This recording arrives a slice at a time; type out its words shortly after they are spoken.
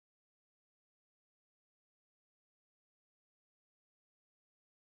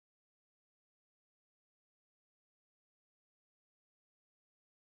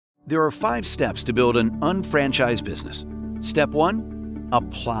There are 5 steps to build an unfranchised business. Step 1.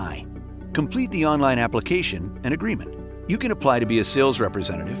 Apply. Complete the online application and agreement. You can apply to be a sales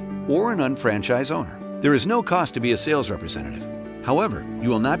representative or an unfranchised owner. There is no cost to be a sales representative. However, you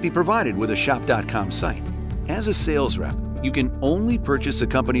will not be provided with a Shop.com site. As a sales rep, you can only purchase a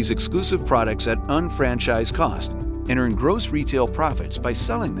company's exclusive products at unfranchised cost and earn gross retail profits by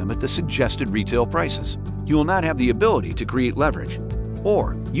selling them at the suggested retail prices. You will not have the ability to create leverage.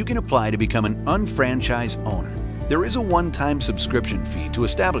 Or you can apply to become an unfranchised owner. There is a one-time subscription fee to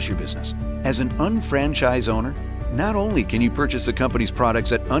establish your business. As an unfranchised owner, not only can you purchase the company's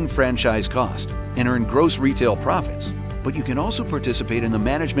products at unfranchised cost and earn gross retail profits, but you can also participate in the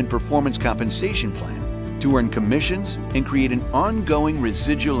management performance compensation plan to earn commissions and create an ongoing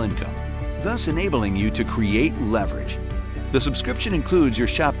residual income, thus enabling you to create leverage. The subscription includes your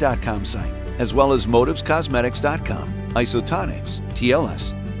Shop.com site, as well as MotivesCosmetics.com, Isotonics,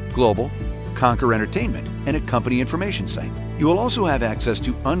 TLS, Global, Conquer Entertainment, and a company information site. You will also have access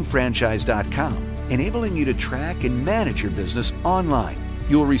to UnFranchise.com, enabling you to track and manage your business online.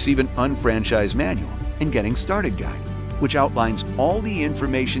 You will receive an unfranchised manual and Getting Started guide, which outlines all the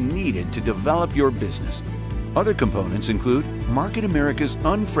information needed to develop your business. Other components include Market America's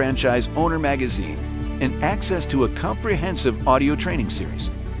Unfranchised Owner Magazine and access to a comprehensive audio training series.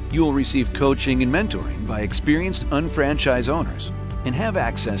 You will receive coaching and mentoring by experienced unfranchised owners and have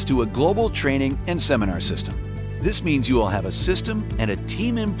access to a global training and seminar system. This means you will have a system and a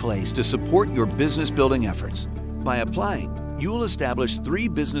team in place to support your business building efforts. By applying, you will establish 3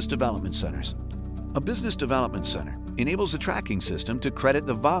 business development centers. A business development center enables a tracking system to credit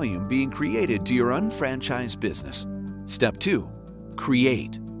the volume being created to your unfranchised business. Step 2.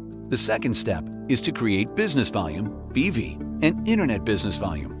 Create. The second step is to create business volume, BV, and internet business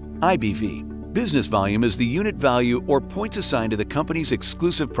volume, IBV. Business volume is the unit value or points assigned to the company's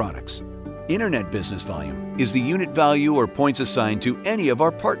exclusive products. Internet business volume is the unit value or points assigned to any of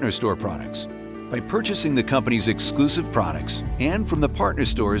our partner store products. By purchasing the company's exclusive products and from the partner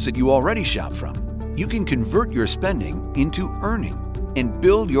stores that you already shop from, you can convert your spending into earning and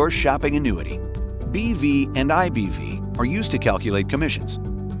build your shopping annuity. BV and IBV are used to calculate commissions.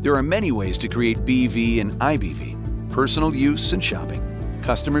 There are many ways to create BV and IBV: personal use and shopping,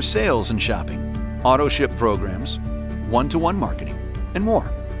 customer sales and shopping, auto ship programs, one-to-one marketing, and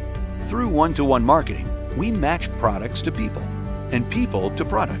more. Through one-to-one marketing, we match products to people and people to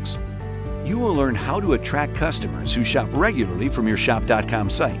products. You will learn how to attract customers who shop regularly from your Shop.com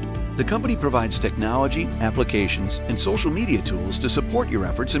site. The company provides technology, applications, and social media tools to support your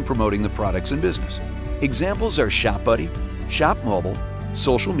efforts in promoting the products and business. Examples are Shop Buddy, Shop Mobile,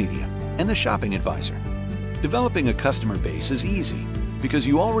 social media, and the Shopping Advisor. Developing a customer base is easy because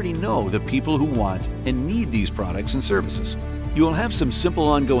you already know the people who want and need these products and services. You will have some simple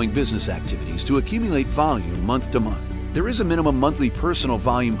ongoing business activities to accumulate volume month to month. There is a minimum monthly personal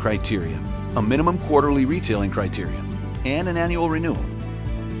volume criteria, a minimum quarterly retailing criteria, and an annual renewal.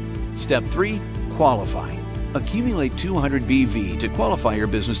 Step 3. Qualify. Accumulate 200 BV to qualify your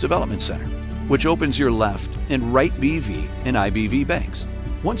Business Development Center, which opens your left and right BV and IBV banks.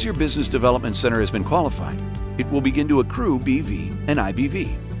 Once your Business Development Center has been qualified, it will begin to accrue BV and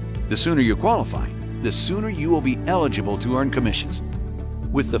IBV. The sooner you qualify, the sooner you will be eligible to earn commissions.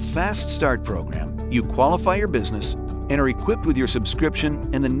 With the Fast Start program, you qualify your business and are equipped with your subscription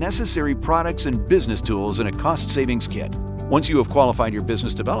and the necessary products and business tools in a cost savings kit. Once you have qualified your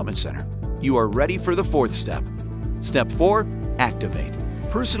Business Development Center, you are ready for the 4th step. Step 4. Activate.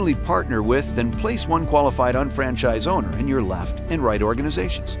 Personally partner with and place one qualified unfranchised owner in your left and right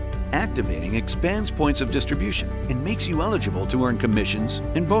organizations. Activating expands points of distribution and makes you eligible to earn commissions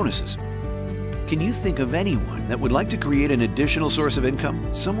and bonuses. Can you think of anyone that would like to create an additional source of income?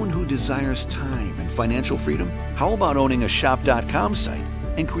 Someone who desires time and financial freedom? How about owning a Shop.com site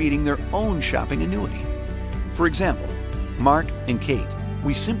and creating their own shopping annuity? For example, Mark and Kate.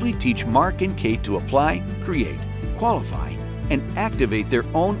 We simply teach Mark and Kate to apply, create, qualify, and activate their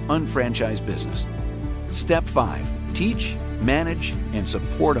own unfranchised business. Step 5. Teach, manage, and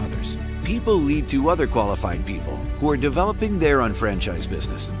support others. People lead to other qualified people who are developing their unfranchised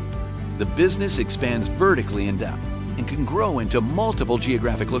business. The business expands vertically in depth and can grow into multiple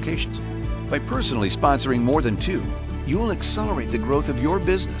geographic locations. By personally sponsoring more than 2, you will accelerate the growth of your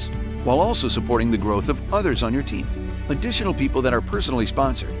business while also supporting the growth of others on your team. Additional people that are personally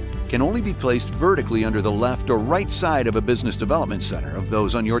sponsored can only be placed vertically under the left or right side of a business development center of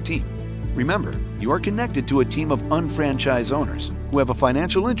those on your team. Remember, you are connected to a team of unfranchised owners who have a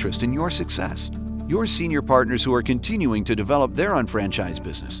financial interest in your success. Your senior partners who are continuing to develop their unfranchised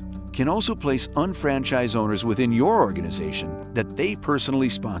business can also place unfranchised owners within your organization that they personally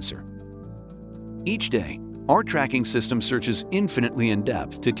sponsor. Each day, our tracking system searches infinitely in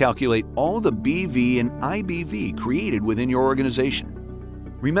depth to calculate all the BV and IBV created within your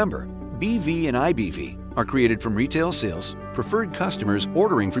organization. Remember, BV and IBV are created from retail sales, preferred customers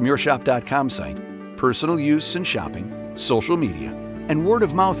ordering from your shop.com site, personal use and shopping, social media, and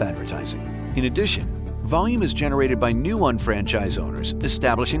word-of-mouth advertising. In addition, volume is generated by new unfranchised owners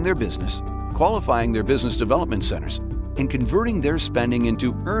establishing their business, qualifying their business development centers, and converting their spending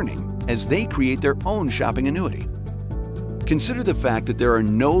into earning as they create their own shopping annuity. Consider the fact that there are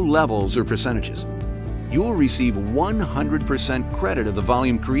no levels or percentages. You will receive 100% credit of the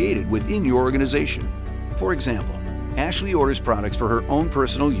volume created within your organization. For example, Ashley orders products for her own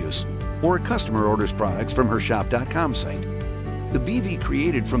personal use, or a customer orders products from her shop.com site. The BV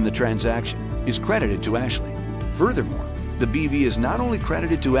created from the transaction is credited to Ashley. Furthermore, the BV is not only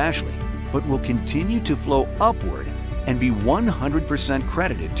credited to Ashley, but will continue to flow upward and be 100%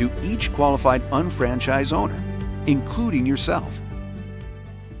 credited to each qualified unfranchised owner, including yourself.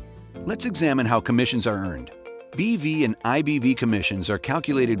 Let's examine how commissions are earned. BV and IBV commissions are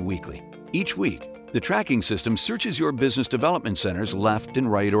calculated weekly. Each week, the tracking system searches your business development center's left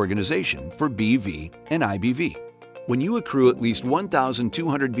and right organization for BV and IBV. When you accrue at least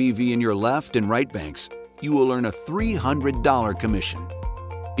 1,200 BV in your left and right banks, you will earn a $300 commission.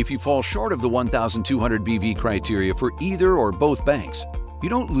 If you fall short of the 1,200 BV criteria for either or both banks, you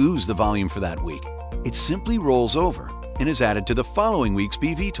don't lose the volume for that week. It simply rolls over and is added to the following week's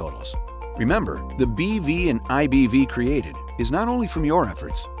BV totals. Remember, the BV and IBV created is not only from your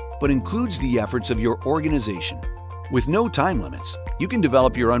efforts, but includes the efforts of your organization. With no time limits, you can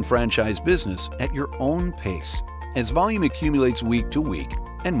develop your unfranchised business at your own pace as volume accumulates week to week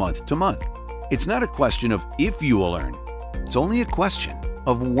and month to month. It's not a question of if you will earn, it's only a question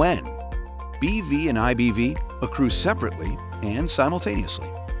of when. BV and IBV accrue separately and simultaneously.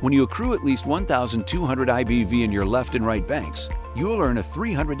 When you accrue at least 1,200 IBV in your left and right banks, you will earn a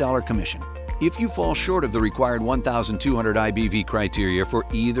 $300 commission. If you fall short of the required 1,200 IBV criteria for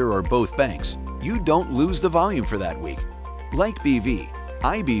either or both banks, you don't lose the volume for that week. Like BV,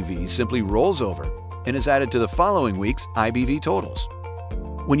 IBV simply rolls over and is added to the following week's IBV totals.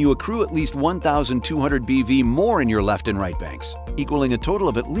 When you accrue at least 1,200 BV more in your left and right banks, equaling a total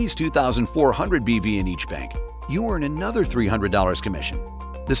of at least 2,400 BV in each bank, you earn another $300 commission.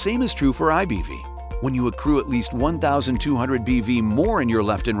 The same is true for IBV. When you accrue at least 1,200 BV more in your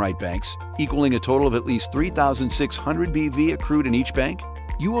left and right banks, equaling a total of at least 3,600 BV accrued in each bank,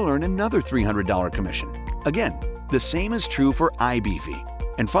 you will earn another $300 commission. Again, the same is true for IBV.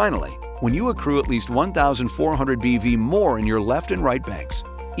 And finally, when you accrue at least 1,400 BV more in your left and right banks,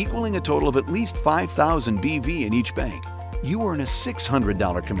 equaling a total of at least 5,000 BV in each bank, you earn a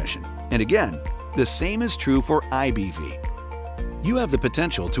 $600 commission. And again, the same is true for IBV. You have the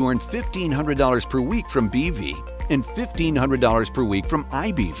potential to earn $1,500 per week from BV and $1,500 per week from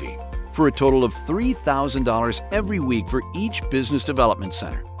IBV, for a total of $3,000 every week for each business development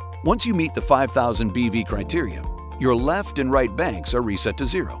center. Once you meet the 5,000 BV criteria, your left and right banks are reset to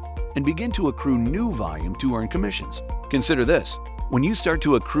zero and begin to accrue new volume to earn commissions. Consider this: when you start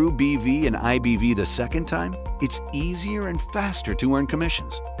to accrue BV and IBV the second time, it's easier and faster to earn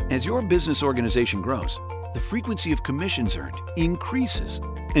commissions. As your business organization grows, the frequency of commissions earned increases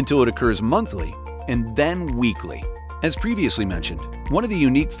until it occurs monthly and then weekly. As previously mentioned, one of the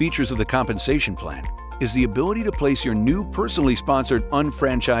unique features of the compensation plan is the ability to place your new personally sponsored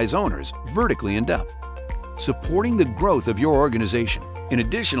unfranchised owners vertically in depth, supporting the growth of your organization. An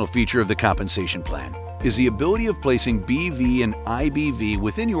additional feature of the compensation plan is the ability of placing BV and IBV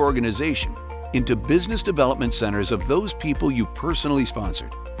within your organization into business development centers of those people you personally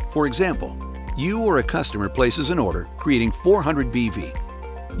sponsored. For example, you or a customer places an order creating 400 BV.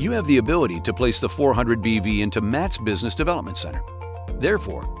 You have the ability to place the 400 BV into Matt's business development center.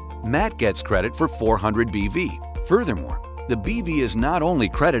 Therefore, Matt gets credit for 400 BV. Furthermore, the BV is not only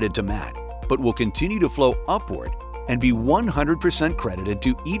credited to Matt, but will continue to flow upward and be 100% credited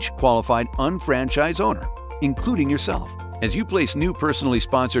to each qualified unfranchised owner, including yourself. As you place new personally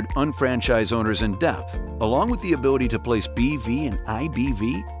sponsored unfranchised owners in depth, along with the ability to place BV and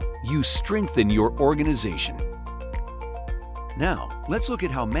IBV, you strengthen your organization. Now, let's look at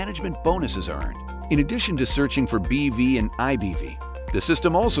how management bonuses are earned. In addition to searching for BV and IBV, the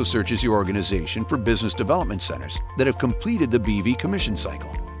system also searches your organization for business development centers that have completed the BV commission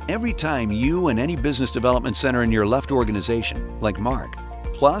cycle. Every time you and any business development center in your left organization, like Mark,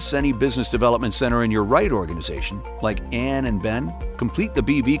 plus any business development center in your right organization, like Ann and Ben, complete the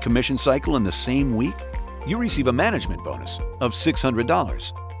BV commission cycle in the same week, you receive a management bonus of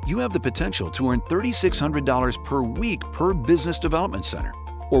 $600. you have the potential to earn $3,600 per week per business development center,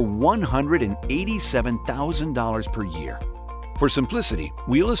 or $187,000 per year. For simplicity,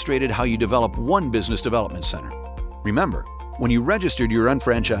 we illustrated how you develop one business development center. Remember, when you registered your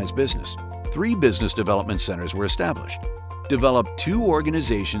unfranchised business, 3 business development centers were established. Develop 2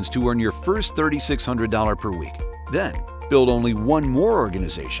 organizations to earn your first $3,600 per week. Then, build only 1 more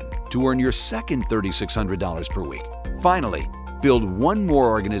organization to earn your second $3,600 per week. Finally, build 1 more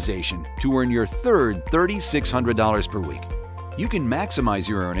organization to earn your third $3,600 per week. You can maximize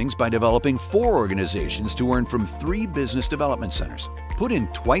your earnings by developing 4 organizations to earn from 3 business development centers. Put in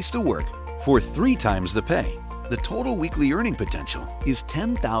twice the work for 3 times the pay. The total weekly earning potential is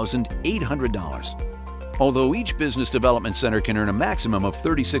 $10,800. Although each business development center can earn a maximum of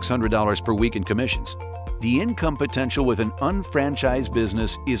 $3,600 per week in commissions, the income potential with an unfranchised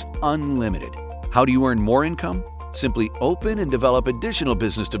business is unlimited. How do you earn more income? Simply open and develop additional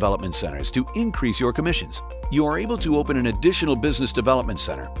business development centers to increase your commissions. You are able to open an additional business development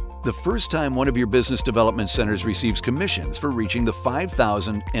center the first time one of your business development centers receives commissions for reaching the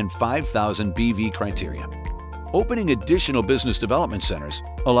 5,000 and 5,000 BV criteria. Opening additional business development centers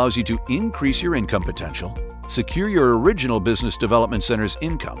allows you to increase your income potential, secure your original business development center's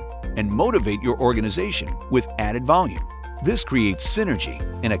income, and motivate your organization with added volume. This creates synergy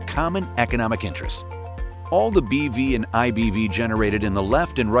and a common economic interest. All the BV and IBV generated in the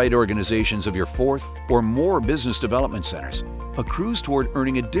left and right organizations of your 4th or more business development centers accrues toward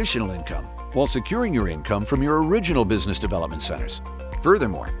earning additional income while securing your income from your original business development centers.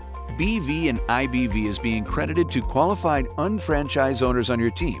 Furthermore, BV and IBV is being credited to qualified unfranchised owners on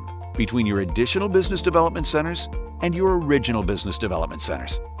your team between your additional business development centers and your original business development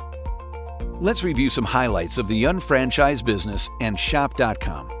centers. Let's review some highlights of the unfranchised business and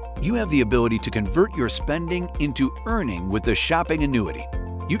Shop.com. You have the ability to convert your spending into earning with the Shopping Annuity.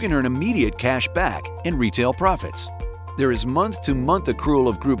 You can earn immediate cash back and retail profits. There is month-to-month accrual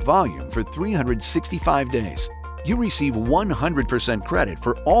of group volume for 365 days. You receive 100% credit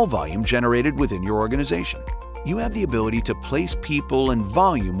for all volume generated within your organization. You have the ability to place people and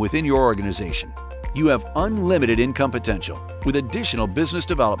volume within your organization. You have unlimited income potential with additional business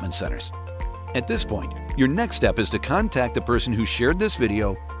development centers. At this point, your next step is to contact the person who shared this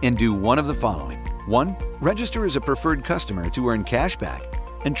video and do one of the following. 1. Register as a preferred customer to earn cash back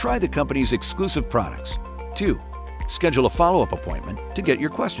and try the company's exclusive products. 2. Schedule a follow-up appointment to get your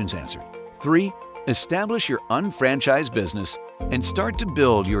questions answered. 3. Establish your unfranchised business and start to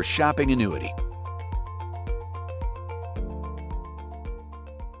build your shopping annuity.